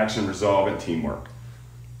 manners, action, resolve, and teamwork.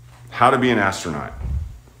 How to be an astronaut.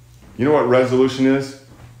 You know what resolution is?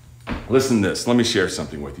 Listen to this. Let me share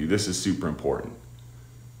something with you. This is super important.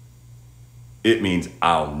 It means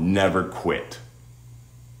I'll never quit.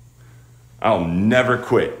 I'll never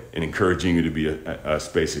quit in encouraging you to be a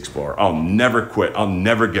space explorer. I'll never quit. I'll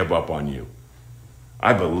never give up on you.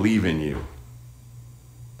 I believe in you.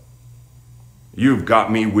 You've got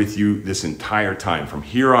me with you this entire time. From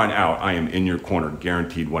here on out, I am in your corner,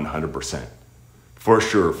 guaranteed 100%. For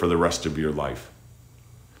sure, for the rest of your life.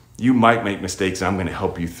 You might make mistakes, and I'm going to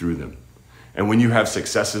help you through them. And when you have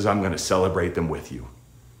successes, I'm going to celebrate them with you.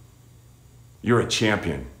 You're a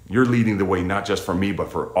champion. You're leading the way, not just for me, but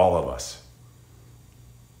for all of us.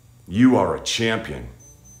 You are a champion.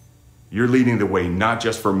 You're leading the way, not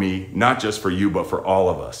just for me, not just for you, but for all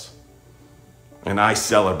of us. And I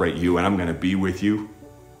celebrate you, and I'm going to be with you.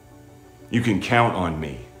 You can count on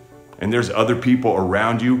me. And there's other people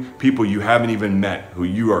around you, people you haven't even met, who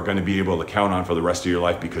you are going to be able to count on for the rest of your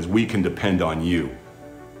life, because we can depend on you.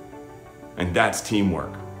 And that's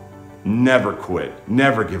teamwork. Never quit,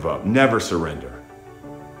 never give up, never surrender.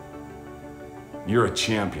 You're a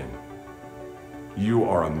champion. You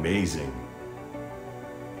are amazing.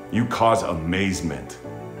 You cause amazement.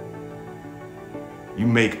 You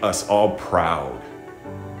make us all proud.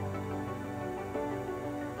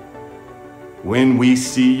 When we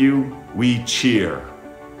see you, we cheer.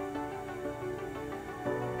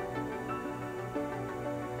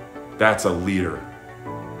 That's a leader.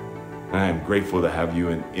 And I am grateful to have you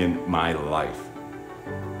in my life.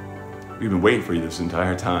 We've been waiting for you this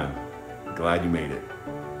entire time. Glad you made it.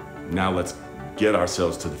 Now let's get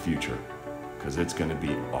ourselves to the future, because it's going to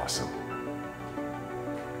be awesome.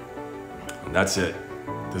 And that's it.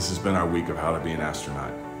 This has been our week of how to be an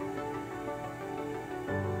astronaut.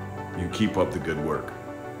 You keep up the good work.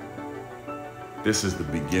 This is the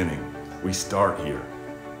beginning. We start here.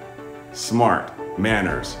 SMART,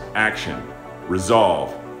 manners, action,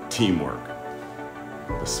 resolve, teamwork.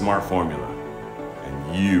 The SMART formula.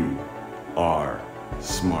 And you are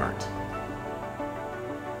smart.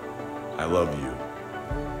 I love you.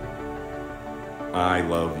 I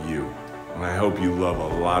love you. And I hope you love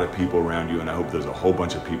a lot of people around you, and I hope there's a whole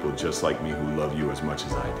bunch of people just like me who love you as much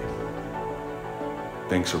as I do.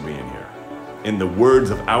 Thanks for being here. In the words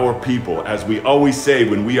of our people, as we always say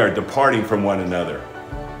when we are departing from one another,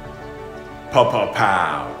 pow, pow,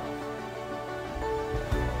 pow.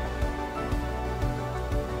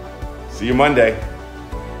 See you Monday.